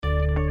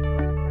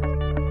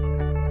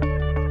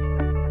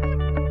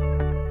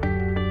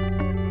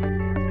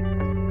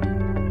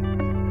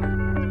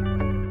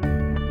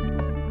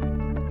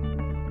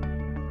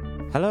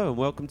Hello and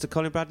welcome to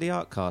Colin Bradley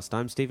Artcast.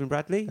 I'm Stephen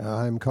Bradley.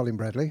 I'm Colin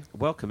Bradley.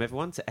 Welcome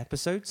everyone to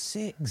episode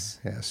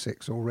 6. Yeah,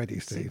 6 already,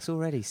 Steve. 6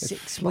 already. It's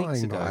 6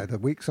 weeks ago. by. The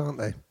weeks, aren't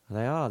they?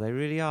 They are. They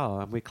really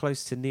are. And we're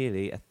close to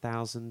nearly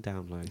 1,000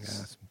 downloads.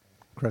 Yeah, it's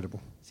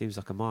incredible. Seems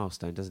like a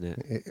milestone, doesn't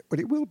it? But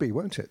it will be,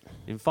 won't it?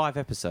 In 5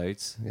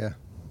 episodes. Yeah.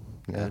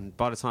 And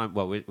by the time,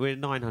 well, we're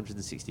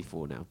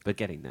 964 now, but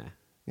getting there.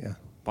 Yeah.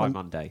 By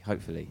Monday,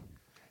 hopefully.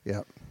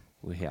 Yeah.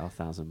 We'll hit our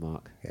 1,000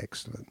 mark.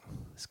 Excellent.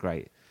 That's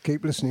great.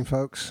 Keep listening,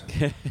 folks.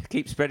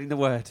 Keep spreading the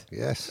word.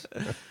 Yes.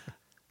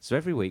 So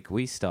every week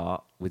we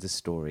start with a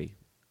story.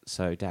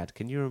 So, Dad,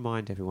 can you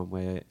remind everyone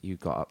where you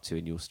got up to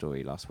in your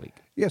story last week?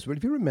 Yes, well,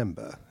 if you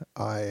remember,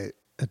 I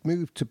had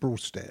moved to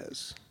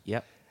Broadstairs.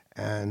 Yep.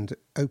 And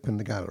opened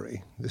the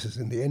gallery. This is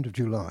in the end of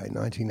July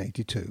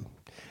 1982.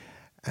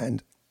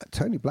 And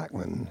Tony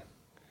Blackman,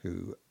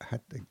 who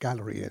had the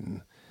gallery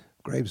in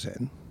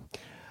Gravesend,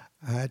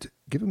 had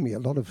given me a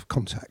lot of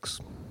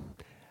contacts.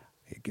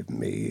 He'd given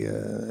me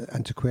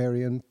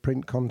antiquarian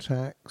print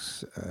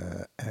contacts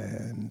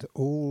and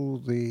all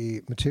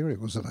the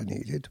materials that I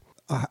needed.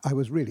 I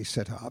was really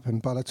set up,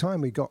 and by the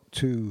time we got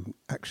to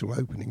actual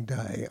opening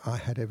day, I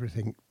had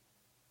everything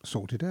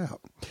sorted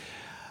out.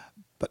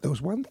 But there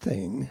was one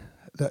thing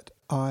that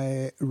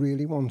I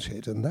really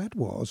wanted, and that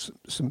was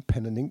some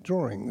pen and ink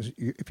drawings.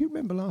 If you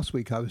remember last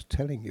week, I was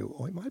telling you,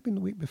 or it might have been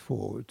the week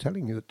before,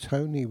 telling you that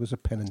Tony was a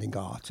pen and ink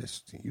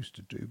artist. He used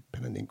to do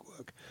pen and ink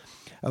work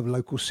of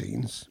local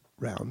scenes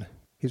round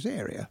his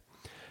area,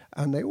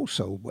 and they all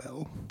sold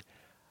well.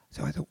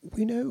 So I thought,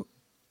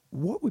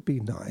 what would be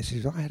nice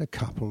is I had a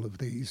couple of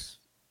these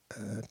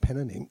pen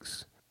and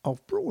inks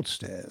of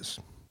Broadstairs.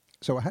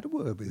 So I had a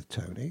word with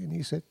Tony, and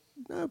he said,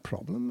 no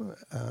problem.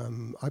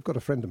 I've got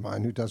a friend of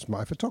mine who does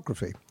my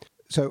photography.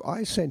 So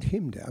I sent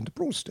him down to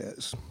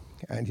Broadstairs,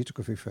 and he took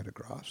a few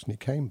photographs, and he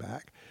came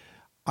back.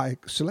 I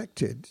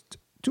selected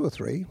 2 or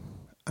 3,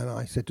 and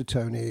I said to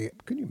Tony,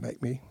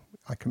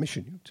 I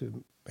commission you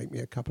to make me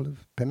a couple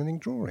of pen and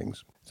ink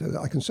drawings so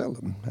that I can sell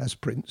them as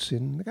prints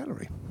in the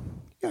gallery.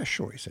 Yeah,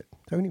 sure, he said.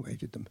 So anyway, he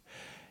did them.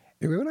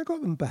 Anyway, when I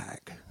got them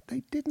back,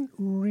 they didn't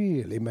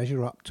really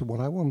measure up to what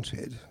I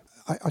wanted.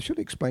 I should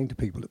explain to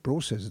people that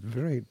Broadstairs is a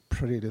very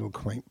pretty little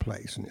quaint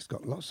place, and it's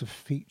got lots of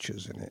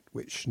features in it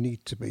which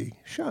need to be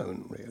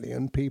shown, really,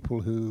 and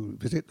people who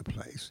visit the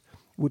place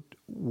would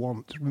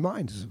want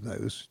reminders of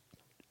those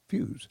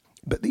views.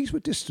 But these were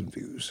distant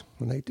views,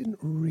 and they didn't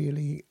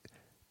really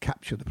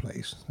capture the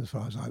place as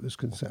far as I was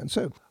concerned.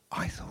 So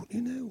I thought,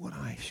 what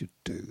I should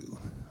do?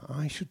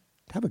 I should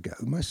have a go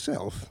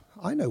myself.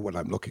 I know what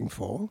I'm looking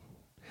for.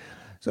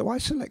 So I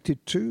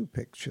selected 2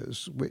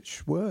 pictures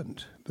which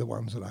weren't the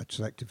ones that I'd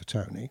selected for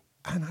Tony.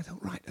 And I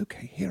thought, right,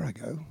 okay, here I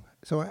go.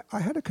 So I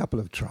had a couple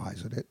of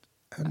tries at it.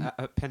 And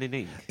pen and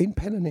ink? In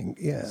pen and ink,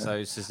 yeah. So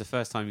this is the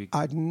first time you...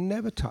 I'd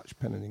never touched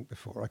pen and ink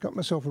before. I got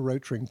myself a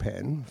Rotring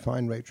pen,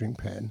 fine Rotring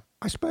pen.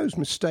 I suppose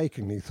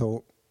mistakenly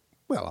thought,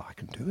 well, I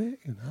can do it,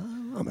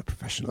 I'm a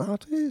professional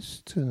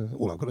artist.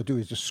 All I've got to do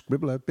is just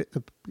scribble a bit,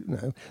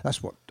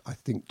 That's what I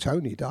think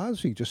Tony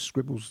does. He just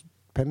scribbles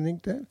pen and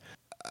ink down.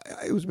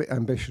 It was a bit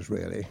ambitious,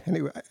 really.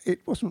 Anyway,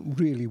 it wasn't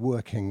really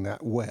working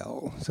that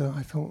well. So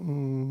I thought,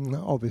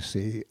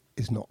 obviously,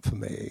 it's not for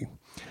me.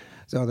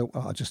 So I thought,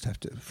 well, I'll just have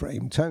to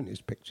frame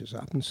Tony's pictures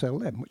up and sell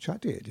them, which I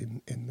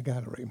did in the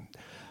gallery.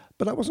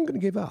 But I wasn't going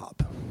to give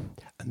up.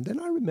 And then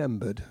I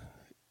remembered,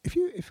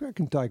 if I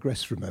can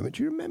digress for a moment,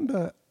 do you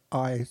remember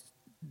I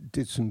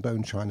did some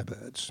bone china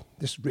birds?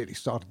 This really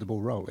started the ball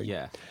rolling.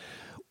 Yeah.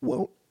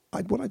 Well,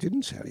 what I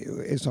didn't tell you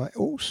is I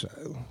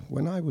also,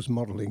 when I was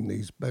modelling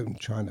these bone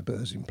china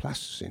birds in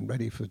plasticine,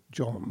 ready for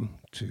John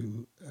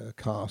to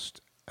cast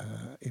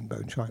in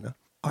bone china,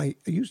 I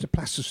used a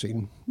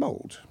plasticine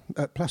mould,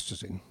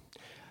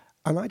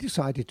 and I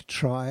decided to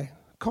try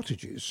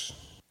cottages,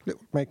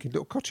 making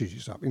little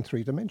cottages up in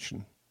 3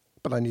 dimension.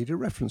 But I needed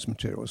reference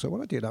material, so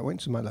what I did, I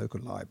went to my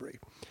local library,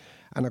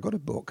 and I got a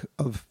book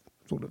of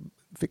sort of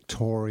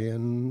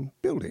Victorian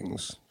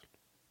buildings,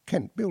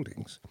 Kent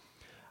buildings.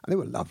 And they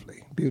were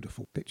lovely,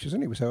 beautiful pictures.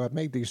 Anyway, so I've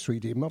made these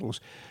 3D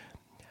models.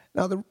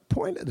 Now, the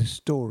point of the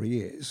story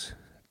is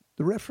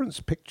the reference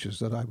pictures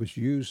that I was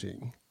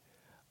using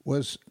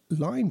was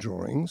line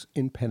drawings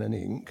in pen and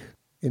ink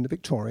in the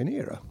Victorian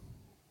era.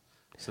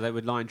 So they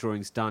were line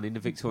drawings done in the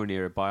Victorian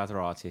era by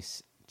other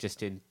artists,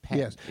 just in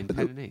pen,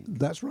 pen and ink.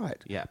 That's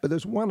right. Yeah. But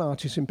there's one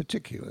artist in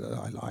particular that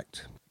I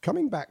liked.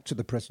 Coming back to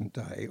the present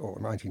day, or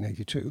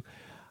 1982,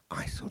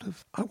 I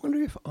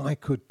wonder if I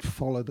could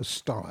follow the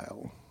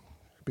style,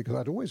 because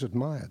I'd always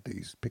admired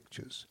these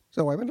pictures.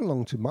 So I went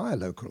along to my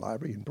local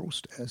library in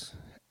Broadstairs,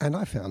 and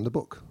I found the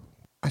book.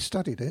 I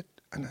studied it,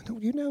 and I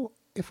thought,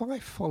 if I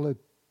followed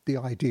the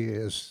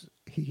ideas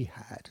he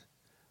had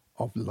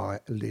of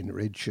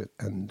lineage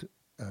and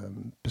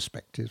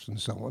perspectives and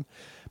so on,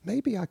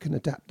 maybe I can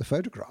adapt the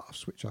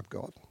photographs, which I've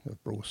got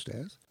of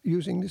Broadstairs,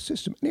 using this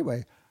system.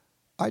 Anyway,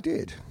 I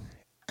did.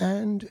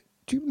 And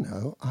do you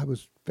know, I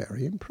was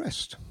very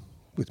impressed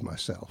with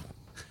myself.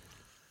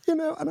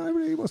 And I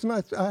really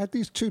wasn't. I had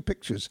these two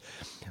pictures,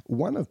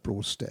 one of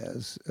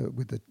Broadstairs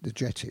with the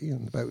jetty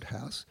and the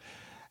boathouse,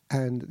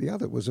 and the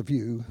other was a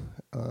view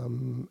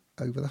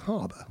over the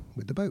harbour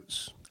with the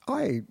boats.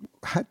 I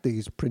had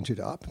these printed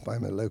up by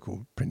my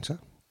local printer,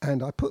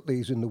 and I put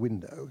these in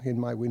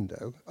my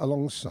window,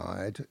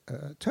 alongside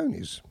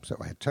Tony's. So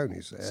I had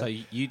Tony's there. So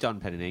you done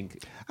pen and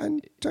ink?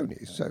 And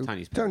Tony's. So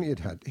Tony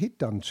he'd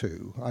done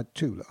two. I had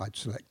two that I'd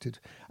selected,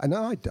 and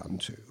I'd done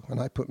two, and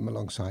I put them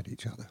alongside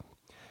each other.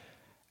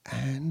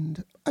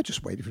 And I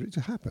just waited for it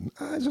to happen.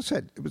 As I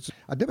said,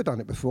 I'd never done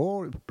it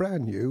before. It was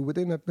brand new.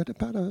 Within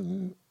about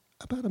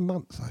a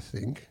month, I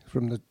think,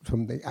 from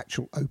the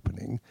actual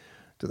opening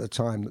to the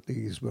time that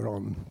these were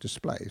on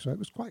display. So it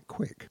was quite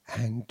quick.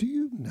 And do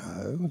you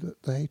know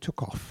that they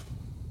took off?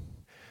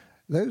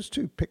 Those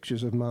two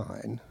pictures of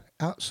mine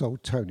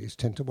outsold Tony's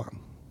 10-1.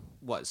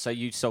 What? So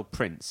you sold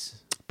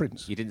prints?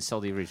 Prints. You didn't sell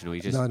the original?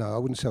 You just... No, I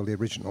wouldn't sell the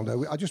original.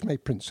 No, I just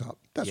made prints up.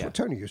 That's Yeah. what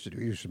Tony used to do.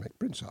 He used to make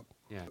prints up.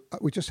 Yeah.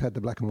 We just had the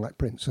black and white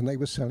prints, and they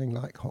were selling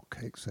like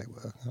hotcakes. They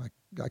were.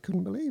 I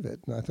couldn't believe it.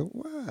 And I thought,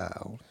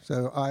 wow.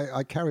 So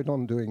I carried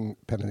on doing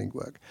pen and ink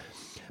work.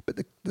 But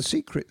the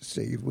secret,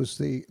 Steve, was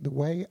the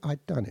way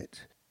I'd done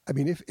it. I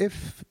mean,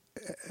 if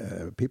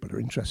people are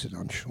interested,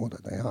 I'm sure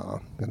that they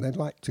are, and they'd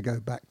like to go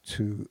back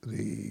to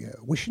the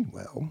Wishing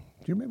Well.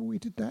 Do you remember we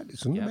did that?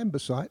 It's on the member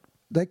site.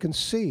 They can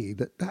see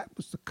that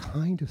was the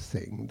kind of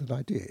thing that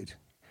I did.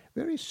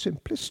 Very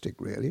simplistic,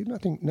 really. And I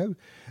think,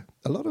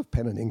 a lot of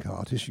pen and ink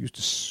artists used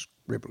to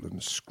scribble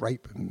and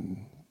scrape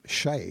and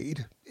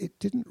shade. It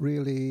didn't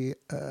really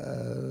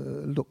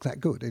look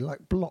that good. They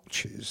like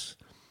blotches.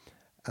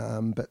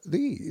 But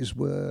these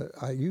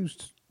I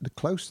used the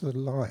closer the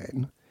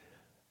line,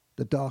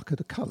 the darker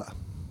the colour.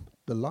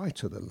 The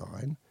lighter the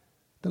line,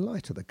 the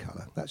lighter the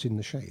colour. That's in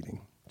the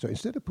shading. So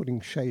instead of putting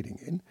shading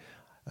in,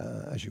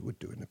 as you would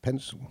do in a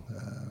pencil,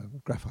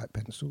 graphite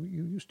pencil,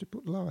 you used to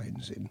put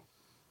lines in.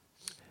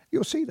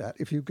 You'll see that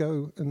if you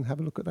go and have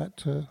a look at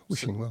that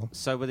Wishing Well.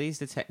 So were these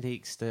the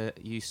techniques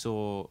that you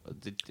saw?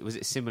 Was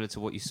it similar to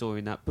what you saw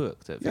in that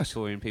book that Yes.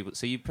 Victorian people?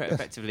 So you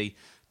effectively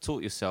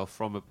taught yourself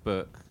from a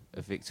book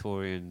of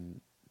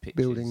Victorian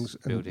pictures,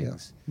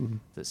 buildings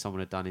that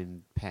someone had done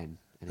in pen.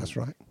 That's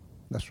right.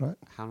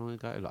 How long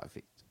ago?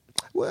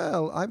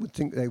 Well, I would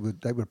think they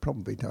were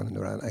probably done in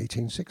around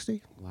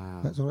 1860.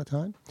 Wow, that sort of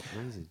time.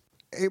 Amazing.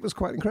 It was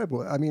quite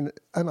incredible. I mean,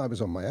 and I was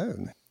on my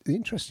own. The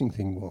interesting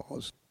thing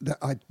was that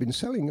I'd been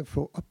selling it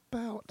for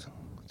about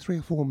 3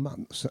 or 4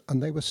 months,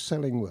 and they were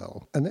selling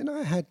well. And then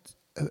I had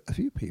a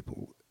few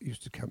people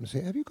used to come and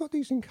say, "Have you got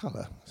these in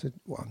colour?" I said,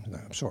 "Well, no,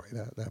 I'm sorry,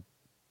 they're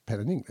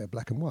pen and ink, they're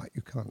black and white.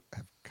 You can't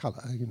have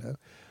colour,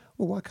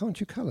 Well, why can't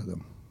you colour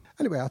them?"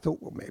 Anyway, I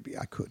thought, well, maybe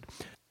I could.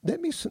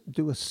 Let me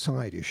do a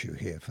side issue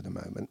here for the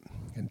moment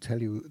and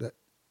tell you that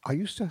I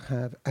used to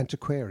have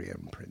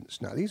antiquarian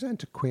prints. Now, these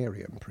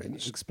antiquarian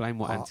prints... Explain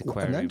what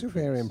antiquarian An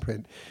antiquarian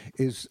print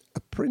is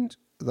a print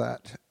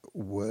that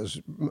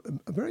was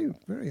very,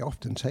 very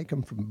often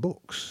taken from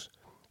books.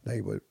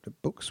 The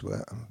books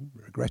were,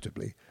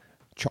 regrettably,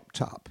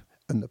 chopped up,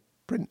 and the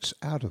prints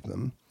out of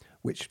them,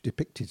 which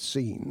depicted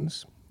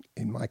scenes,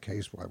 in my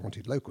case, I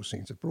wanted local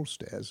scenes of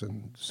Broadstairs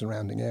and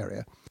surrounding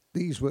area,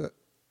 these were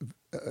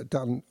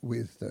done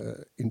with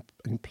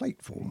in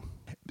plate form.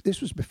 This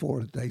was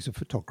before the days of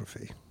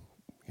photography.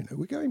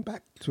 We're going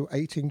back to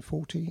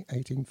 1840,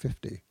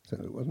 1850, so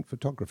it wasn't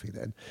photography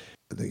then.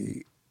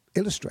 The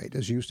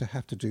illustrators used to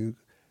have to do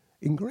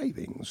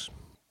engravings,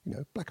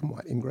 black and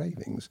white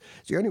engravings.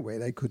 It's the only way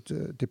they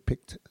could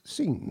depict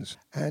scenes,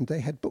 and they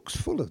had books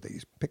full of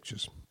these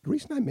pictures. The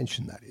reason I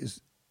mention that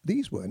is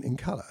these weren't in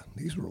colour.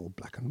 These were all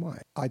black and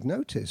white. I'd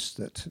noticed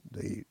that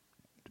the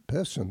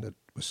person that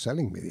was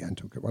selling me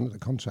one of the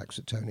contracts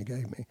that Tony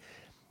gave me,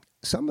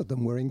 some of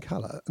them were in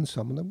colour and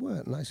some of them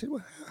weren't. And I said,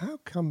 well, how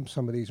come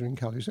some of these are in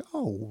colour? He said,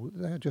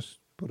 they just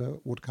put a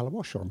watercolour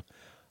wash on.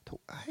 I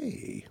thought,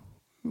 hey,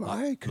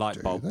 I could light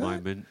do bulb that.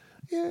 moment.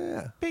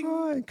 Yeah, Bing.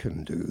 I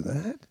can do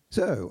that.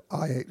 So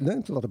I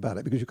learned a lot about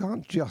it because you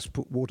can't just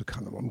put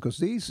watercolour on, because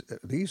these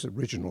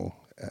original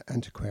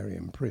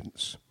antiquarian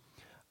prints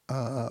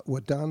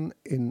were done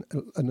in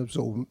an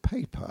absorbent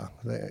paper.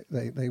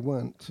 They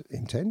weren't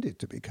intended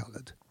to be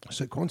coloured.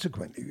 So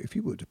consequently, if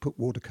you were to put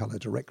watercolour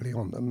directly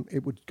on them,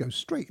 it would go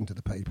straight into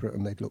the paper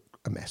and they'd look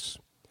a mess.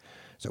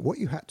 So what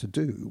you had to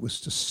do was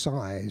to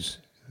size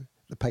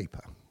the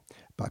paper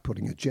by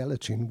putting a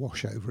gelatin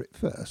wash over it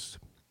first.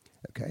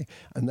 Okay,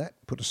 and that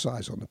put a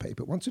size on the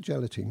paper. Once the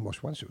gelatin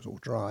wash, once it was all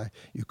dry,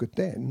 you could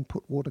then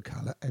put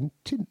watercolour and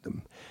tint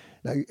them.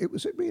 Now, it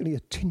was really a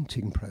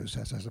tinting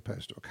process as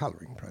opposed to a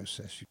colouring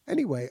process.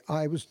 Anyway,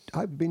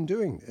 I've been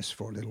doing this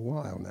for a little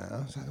while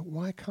now, so I thought,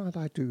 why can't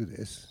I do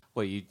this?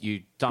 Well,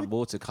 you done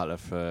watercolour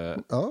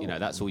for,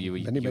 that's all you were...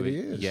 Many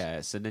years.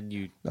 Yes, and then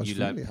you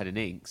learned pen and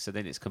ink, so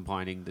then it's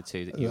combining the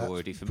two that you're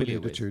already familiar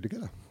with. Putting the two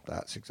together.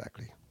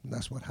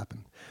 That's what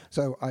happened.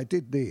 So I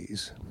did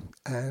these,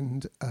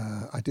 and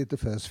I did the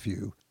first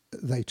few.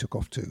 They took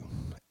off too.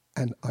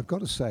 And I've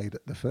got to say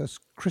that the first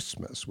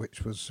Christmas,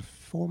 which was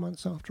 4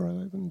 months after I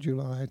opened,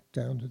 July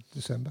down to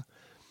December,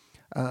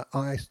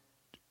 I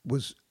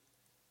was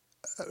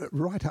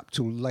right up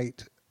till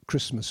late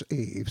Christmas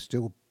Eve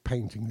still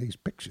painting these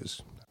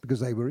pictures because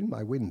they were in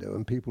my window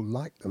and people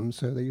liked them,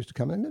 so they used to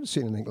come. I'd never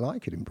seen anything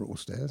like it in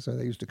Broadstairs, so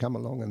they used to come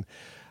along, and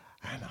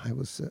I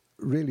was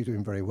really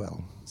doing very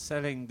well.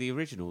 Selling the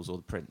originals or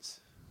the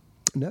prints?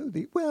 No,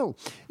 well,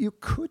 you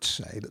could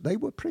say that they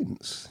were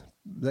prints.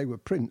 They were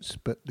prints,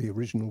 but the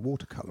original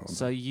watercolour on them.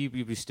 So you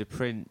used to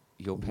print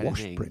your pen and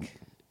ink. Print.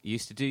 You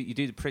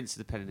do the prints of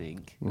the pen and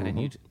ink, and then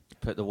you'd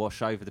put the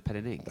wash over the pen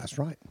and ink. That's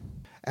right.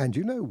 And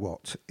you know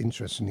what?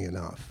 Interestingly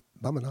enough,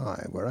 Mum and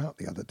I were out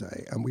the other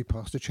day, and we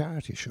passed a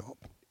charity shop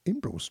in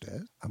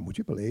Broadstairs, and would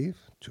you believe,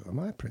 2 of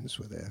my prints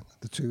were there,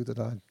 the 2 that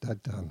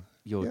I'd done.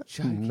 You're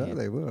joking? No,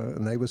 they were,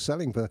 and they were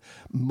selling for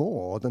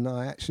more than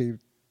I actually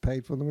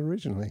paid for them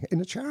originally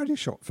in a charity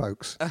shop,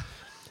 folks.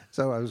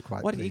 So I was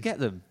quite. Why didn't you get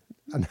them?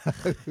 No,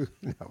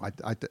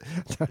 I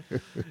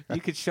You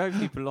could show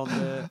people on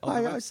the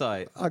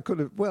website. I could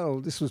have.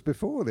 Well, this was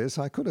before this.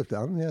 I could have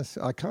done. Yes,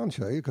 I can't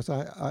show you because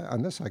I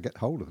unless I get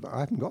hold of them, I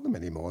haven't got them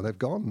anymore. They've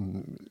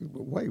gone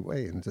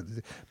way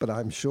into. But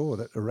I'm sure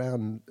that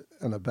around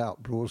and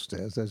about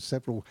Broadstairs, there's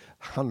several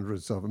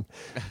hundreds of them.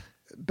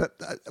 But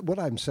what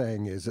I'm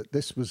saying is that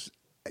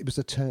it was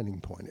a turning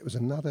point. It was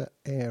another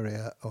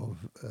area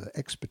of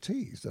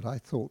expertise that I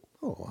thought,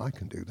 oh, I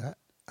can do that,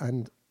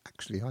 and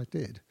actually I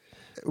did.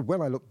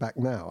 When I look back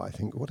now, I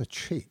think, what a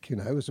cheek,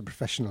 as a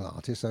professional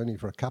artist, only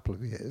for a couple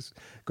of years,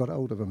 got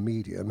hold of a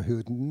medium who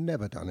had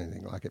never done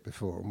anything like it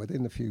before. And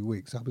within a few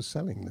weeks, I was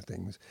selling the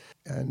things.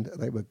 And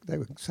they were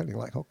selling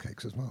like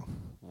hotcakes as well.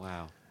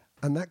 Wow.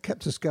 And that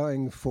kept us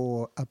going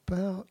for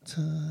about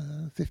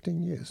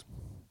 15 years.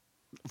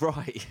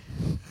 Right.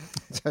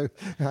 So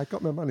I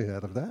got my money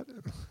out of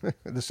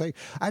that.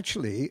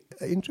 Actually,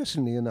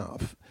 interestingly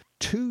enough,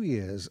 2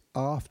 years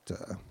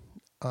after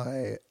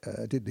I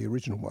did the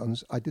original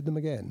ones, I did them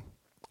again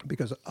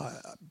because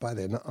by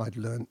then I'd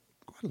learned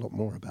quite a lot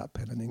more about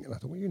pen and ink, and I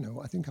thought,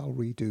 well, I think I'll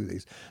redo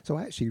these. So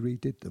I actually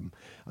redid them,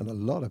 and a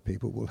lot of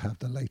people will have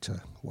the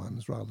later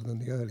ones rather than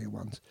the earlier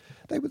ones.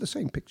 They were the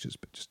same pictures,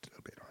 but just a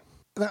little bit.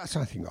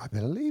 I think I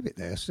better leave it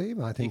there, Steve.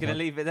 I think you're going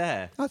to leave it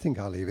there. I think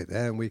I'll leave it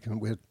there, and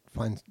we'll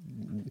find.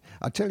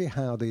 I'll tell you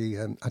how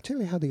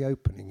the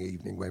opening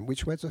evening went,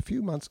 which was a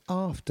few months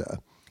after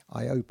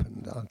I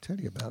opened. I'll tell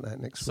you about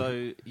that next week.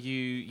 So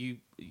you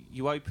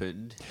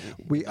opened.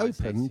 We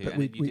opened, but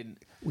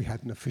we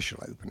had an official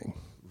opening.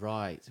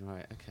 Right.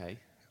 Okay.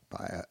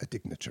 By a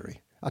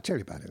dignitary. I'll tell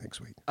you about it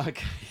next week.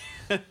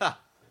 Okay.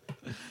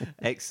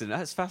 Excellent.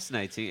 That's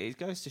fascinating. It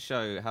goes to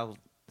show how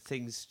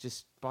things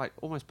just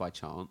almost by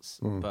chance,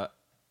 but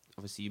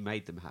obviously you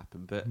made them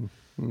happen. But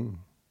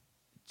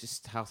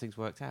just how things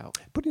worked out.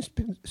 Putting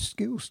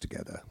skills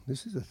together.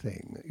 This is the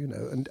thing,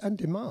 and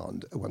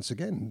demand once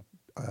again.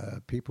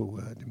 People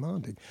were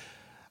demanding,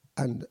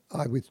 and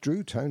I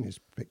withdrew Tony's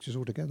pictures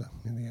altogether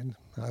in the end.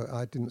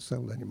 I didn't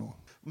sell anymore.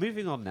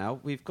 Moving on now,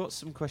 we've got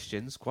some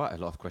questions, quite a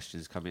lot of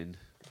questions come in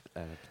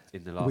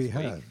the last week.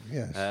 We have,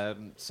 yes.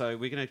 So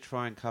we're going to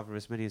try and cover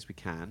as many as we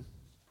can.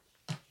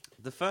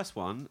 The first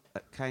one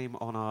came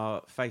on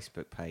our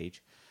Facebook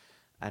page,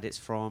 and it's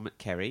from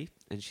Kerry,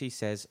 and she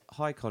says,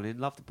 "Hi Colin,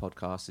 love the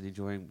podcast and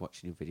enjoying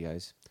watching your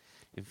videos.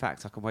 In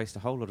fact, I can waste a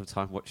whole lot of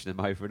time watching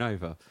them over and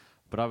over.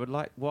 But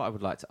what I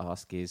would like to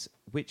ask is,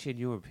 which, in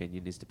your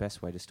opinion, is the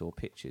best way to store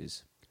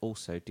pictures?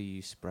 Also, do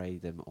you spray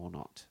them or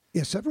not?"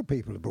 Yes, several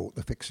people have brought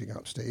the fixing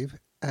up, Steve,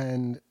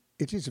 and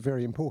it is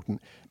very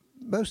important.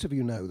 Most of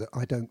you know that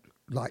I don't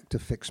like to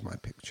fix my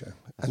picture.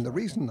 And the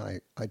reason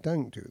I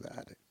don't do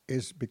that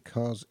is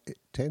because it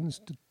tends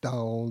to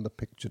dull the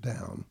picture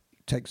down.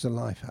 It takes the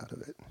life out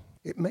of it.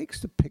 It makes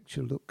the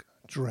picture look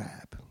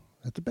drab.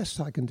 That's the best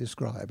I can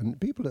describe, and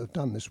people that have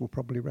done this will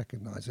probably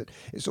recognise it.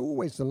 It's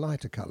always the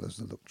lighter colours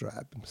that look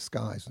drab,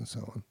 skies and so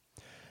on.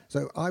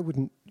 So I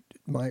wouldn't.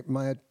 My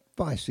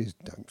advice is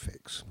don't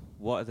fix.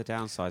 What are the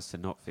downsides to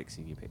not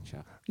fixing your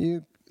picture?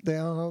 They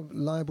are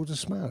liable to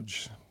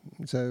smudge.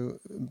 So,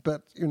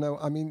 but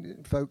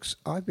folks,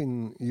 I've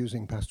been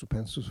using pastel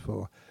pencils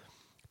for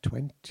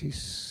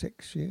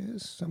 26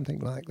 years, something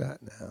like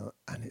that now,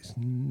 and it's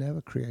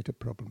never created a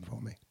problem for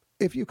me.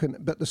 If you can,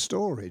 but the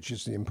storage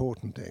is the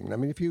important thing. I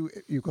mean,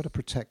 you've got to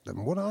protect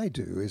them. What I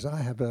do is I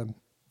have a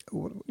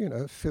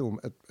film,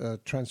 a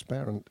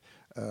transparent,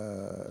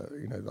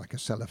 like a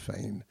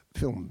cellophane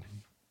film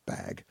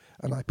bag,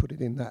 and I put it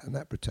in that, and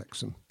that protects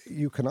them.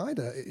 You can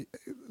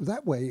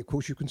that way, of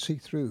course, you can see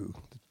through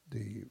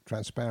the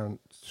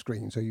transparent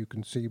screen, so you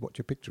can see what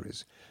your picture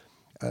is.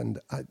 And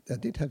I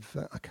did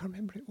have, I can't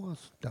remember who it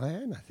was,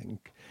 Diane, I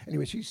think.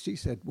 Anyway, she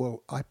said,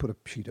 well, I put a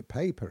sheet of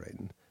paper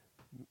in,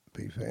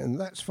 and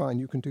that's fine,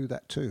 you can do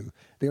that too.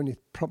 The only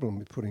problem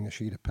with putting a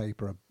sheet of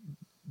paper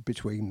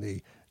between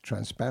the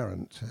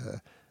transparent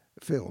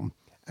film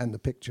and the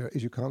picture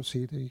is you can't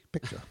see the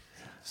picture.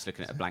 Just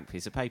looking at a blank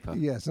piece of paper.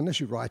 Yes, unless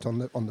you write on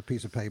the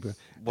piece of paper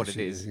what it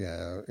is.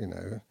 Yeah,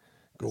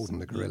 Gordon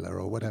the Gorilla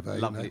or whatever.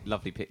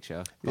 Lovely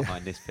picture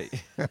behind this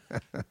picture.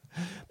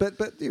 But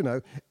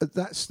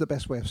that's the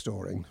best way of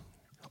storing.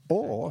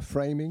 Or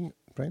framing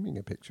framing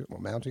a picture, or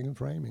mounting and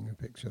framing a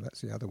picture.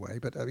 That's the other way.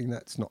 But I mean,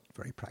 that's not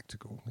very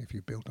practical if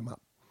you build them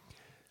up.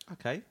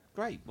 Okay,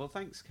 great. Well,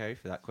 thanks, Kerry,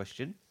 for that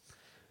question.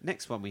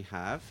 Next one we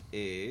have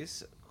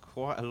is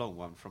quite a long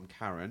one from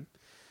Karen.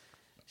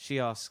 She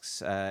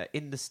asks,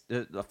 in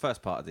the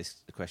first part of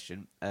this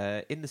question,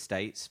 in the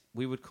States,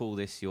 we would call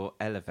this your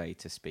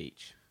elevator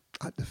speech.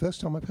 The first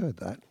time I've heard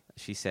that.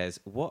 She says,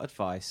 what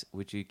advice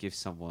would you give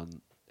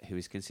someone who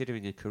is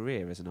considering a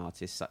career as an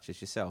artist such as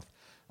yourself?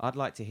 I'd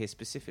like to hear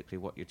specifically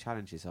what your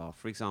challenges are.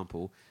 For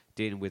example,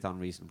 dealing with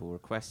unreasonable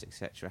requests,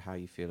 etc., how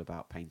you feel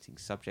about painting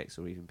subjects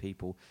or even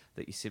people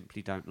that you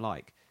simply don't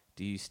like.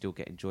 Do you still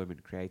get enjoyment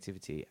and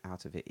creativity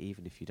out of it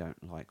even if you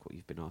don't like what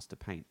you've been asked to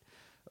paint?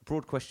 A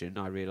broad question,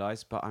 I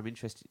realise, but I'm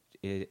interested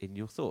in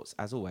your thoughts,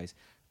 as always.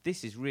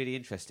 This is really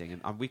interesting,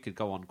 and we could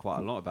go on quite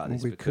a lot about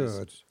this.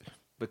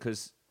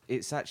 Because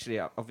it's actually,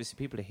 obviously,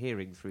 people are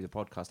hearing through the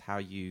podcast how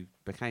you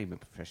became a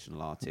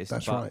professional artist.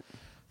 That's right.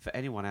 For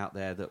anyone out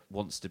there that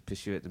wants to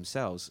pursue it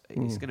themselves,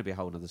 it's going to be a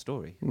whole other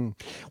story.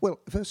 Well,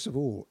 first of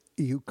all,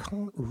 you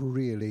can't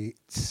really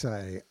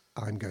say,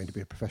 I'm going to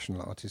be a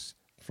professional artist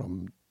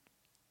from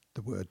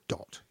the word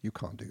dot. You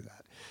can't do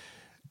that.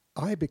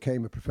 I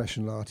became a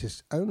professional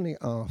artist only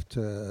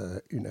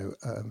after,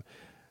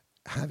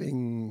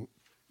 having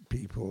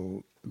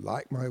people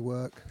like my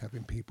work,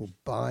 having people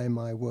buy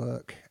my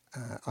work.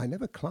 I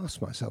never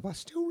classed myself. I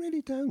still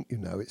really don't,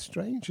 It's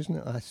strange, isn't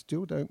it? I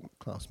still don't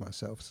class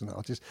myself as an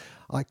artist.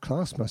 I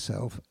class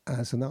myself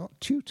as an art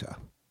tutor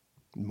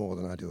more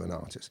than I do an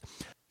artist.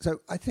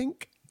 So I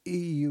think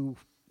you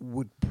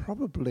would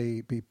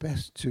probably be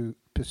best to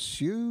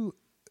pursue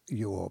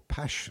your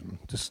passion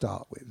to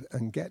start with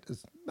and get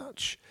as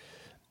much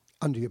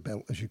under your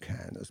belt as you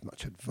can, as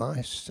much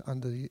advice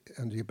under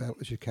your belt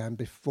as you can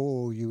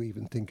before you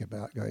even think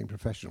about going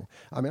professional.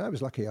 I mean, I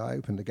was lucky I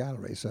opened a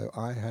gallery, so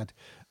I had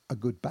a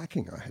good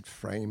backing. I had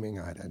framing,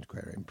 I had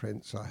antiquarian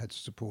prints, I had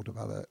support of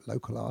other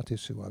local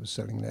artists who I was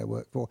selling their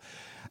work for,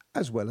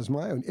 as well as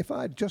my own. If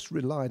I had just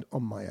relied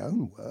on my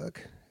own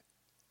work,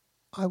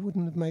 I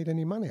wouldn't have made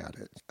any money at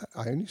it.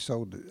 I only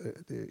sold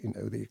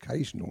the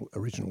occasional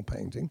original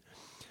painting.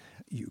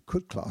 You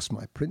could class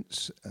my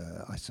prints,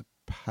 I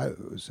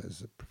suppose,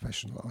 as a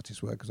professional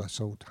artist's work, because I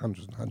sold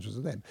hundreds and hundreds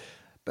of them.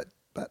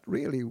 But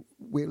really,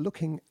 we're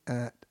looking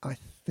at, I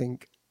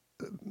think,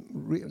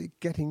 really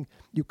getting...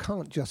 You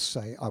can't just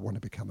say, I want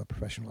to become a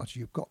professional artist.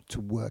 You've got to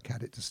work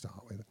at it to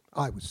start with,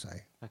 I would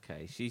say.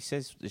 Okay, she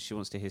says that she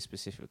wants to hear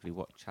specifically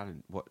what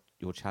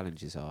your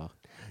challenges are.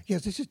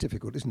 Yes, this is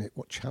difficult, isn't it?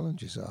 What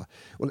challenges are?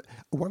 Well,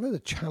 one of the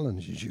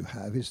challenges you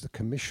have is the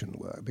commission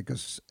work,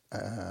 because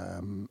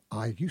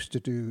I used to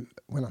do,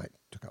 when I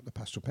took up the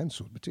pastel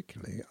pencil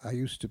particularly, I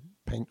used to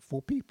paint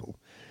for people.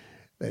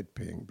 They'd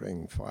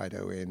bring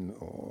Fido in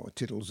or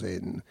Tiddles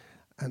in,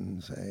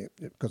 and say,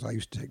 because I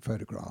used to take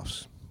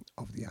photographs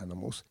of the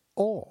animals,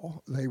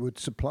 or they would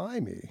supply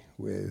me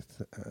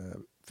with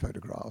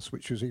photographs,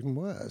 which was even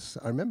worse.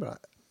 I remember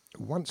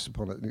once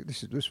upon a...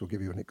 This will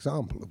give you an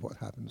example of what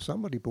happened.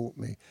 Somebody bought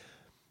me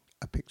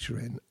a picture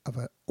in of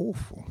an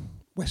awful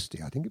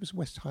Westie. I think it was a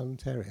West Highland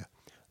Terrier.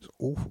 It was an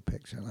awful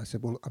picture. And I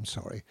said, well, I'm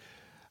sorry.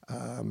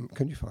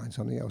 Can you find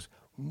something else?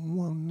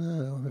 Well,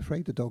 no, I'm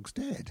afraid the dog's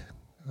dead.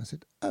 I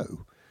said,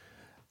 oh.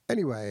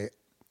 Anyway,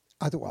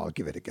 I thought, well, I'll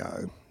give it a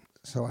go.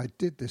 So I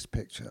did this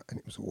picture, and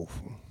it was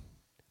awful.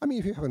 I mean,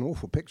 if you have an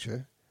awful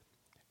picture,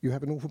 you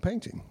have an awful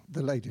painting.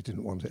 The lady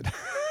didn't want it.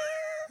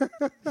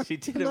 She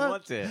didn't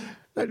want it?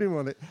 They didn't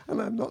want it.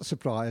 And I'm not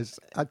surprised.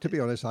 To be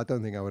honest, I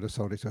don't think I would have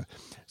sold it to her.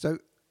 So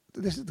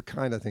this is the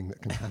kind of thing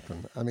that can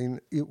happen. I mean,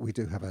 we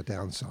do have our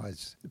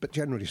downsides. But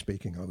generally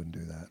speaking, I wouldn't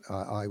do that.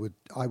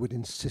 I would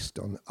insist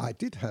on... I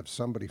did have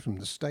somebody from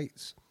the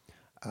States,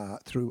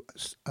 through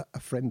a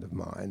friend of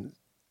mine,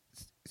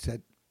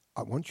 said,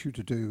 I want you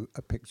to do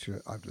a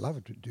picture. I'd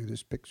love to do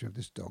this picture of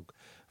this dog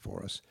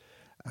for us,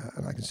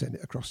 and I can send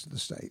it across to the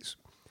States.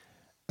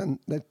 And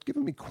they'd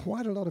given me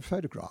quite a lot of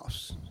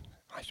photographs.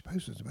 I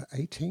suppose it was about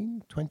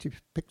 18, 20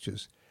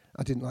 pictures.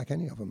 I didn't like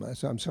any of them. I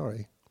said, I'm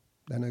sorry,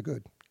 they're no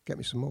good. Get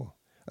me some more.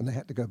 And they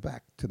had to go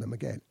back to them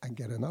again and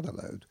get another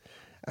load.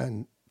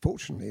 And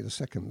fortunately, the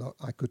second lot,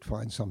 I could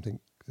find something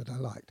that I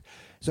liked.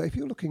 So if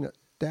you're looking at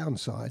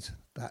downsides,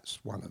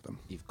 that's one of them.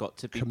 You've got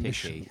to be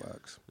Commission picky.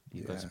 Works.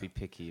 You've got to be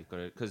picky. You've got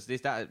to, because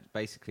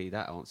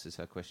that answers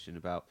her question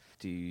about,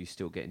 do you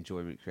still get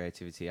enjoyment,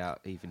 creativity out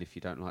even if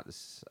you don't like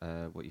this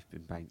what you've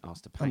been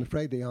asked to paint? I'm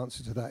afraid the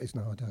answer to that is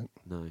no, I don't.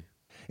 No.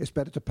 It's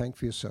better to paint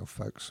for yourself,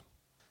 folks.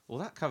 Well,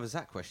 that covers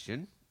that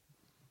question.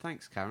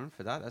 Thanks, Karen,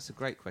 for that. That's a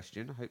great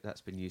question. I hope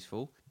that's been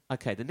useful.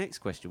 Okay, the next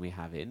question we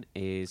have in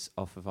is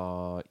off of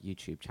our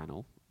YouTube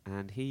channel,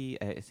 and he,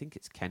 I think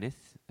it's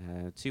Kenneth,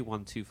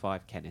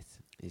 2125 Kenneth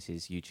is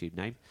his YouTube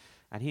name,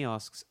 and he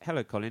asks,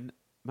 hello, Colin.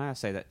 May I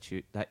say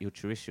that your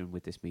tuition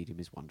with this medium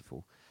is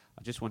wonderful.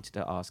 I just wanted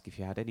to ask if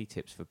you had any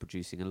tips for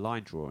producing a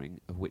line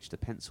drawing of which the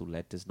pencil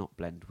lead does not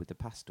blend with the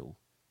pastel.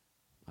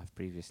 I've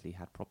previously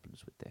had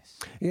problems with this.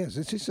 Yes,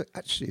 this is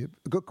actually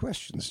a good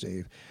question,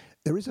 Steve.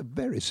 There is a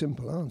very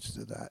simple answer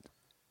to that,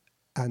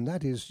 and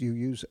that is you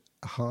use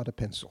a harder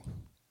pencil.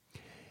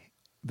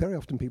 very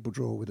often people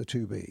draw with a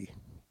 2B,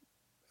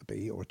 a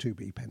B or a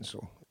 2B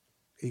pencil,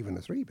 even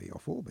a 3B or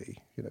 4B,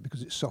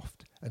 because it's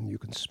soft and you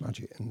can smudge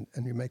it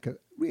and you make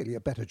really a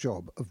better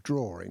job of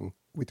drawing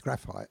with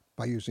graphite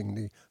by using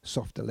the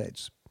softer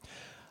leads.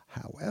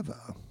 However,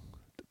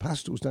 the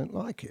pastels don't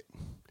like it.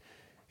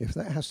 If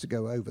that has to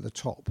go over the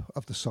top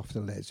of the softer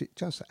leads, it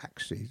just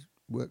actually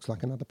works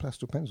like another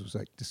pastel pencil, so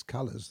it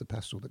discolours the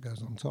pastel that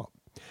goes on top.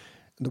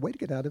 And the way to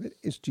get out of it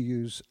is to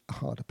use a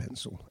harder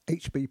pencil.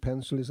 HB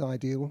pencil is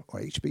ideal,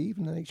 or HB,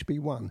 even an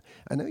HB1.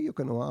 I know you're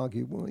going to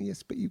argue, well,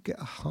 yes, but you get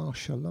a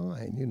harsher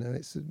line.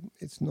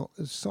 It's not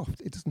as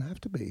soft. It doesn't have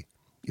to be.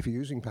 If you're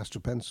using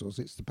pastel pencils,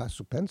 it's the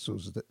pastel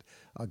pencils that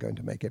are going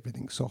to make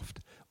everything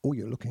soft. All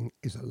you're looking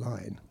is a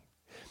line.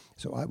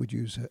 So I would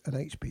use an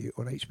HB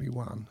or an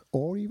HB1,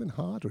 or even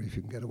harder if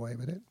you can get away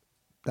with it.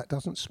 That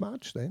doesn't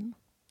smudge then.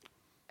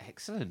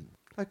 Excellent.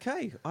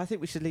 Okay, I think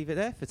we should leave it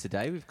there for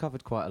today. We've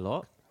covered quite a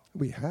lot.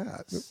 We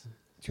have.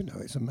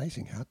 It's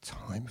amazing how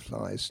time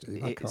flies,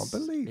 Steve. I can't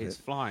believe it. It's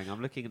flying.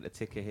 I'm looking at the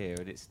ticker here,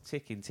 and it's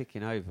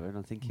ticking over, and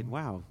I'm thinking,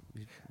 wow,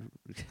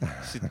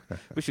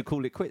 we should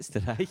call it quits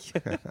today.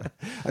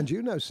 And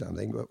you know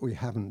something that we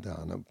haven't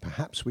done, and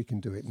perhaps we can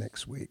do it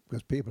next week,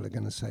 because people are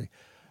going to say,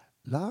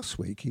 last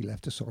week he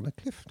left us on a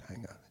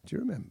cliffhanger. Do you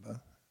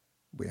remember?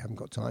 We haven't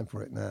got time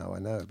for it now, I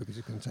know, because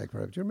it's going to take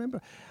forever. Do you remember?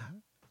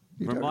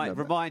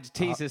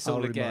 Tease us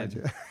all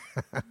again.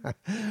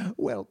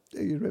 Well,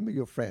 you remember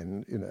your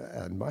friend,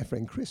 and my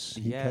friend Chris.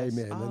 He came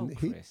in and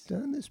he'd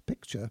done this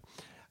picture,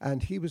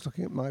 and he was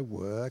looking at my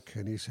work,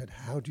 and he said,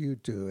 "How do you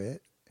do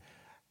it?"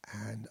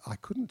 And I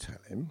couldn't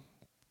tell him,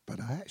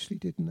 but I actually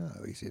did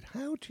know. He said,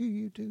 "How do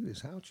you do this?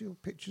 How do your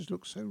pictures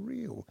look so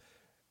real?"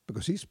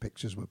 Because his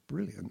pictures were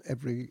brilliant.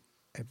 Every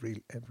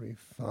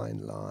fine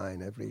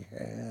line, every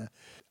hair.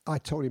 I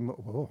told him,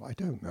 "Oh, I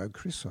don't know,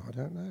 Chris. I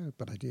don't know,"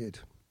 but I did.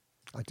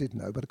 I did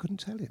know, but I couldn't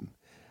tell him.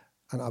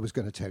 And I was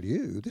going to tell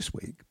you this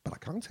week, but I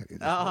can't tell you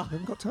this week. I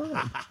haven't got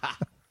time.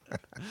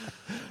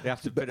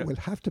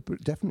 We'll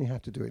definitely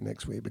have to do it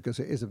next week, because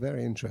it is a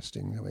very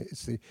interesting.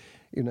 It's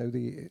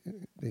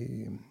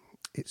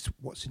it's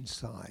what's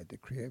inside, the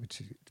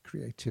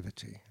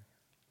creativity.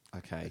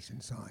 Okay, it's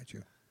inside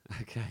you.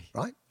 Okay.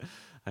 Right?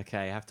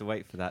 Okay, I have to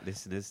wait for that,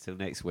 listeners, till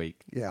next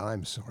week. Yeah,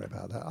 I'm sorry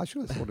about that. I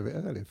should have thought of it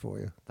earlier for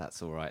you.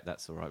 That's all right.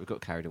 We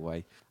got carried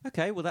away.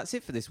 Okay, well, that's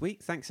it for this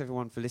week. Thanks,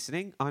 everyone, for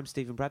listening. I'm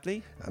Stephen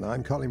Bradley. And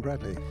I'm Colin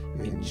Bradley.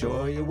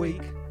 Enjoy your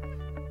week.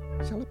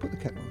 Shall I put the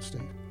kettle on,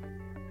 Steve?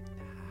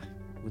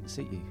 Wouldn't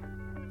suit you.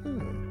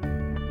 Oh.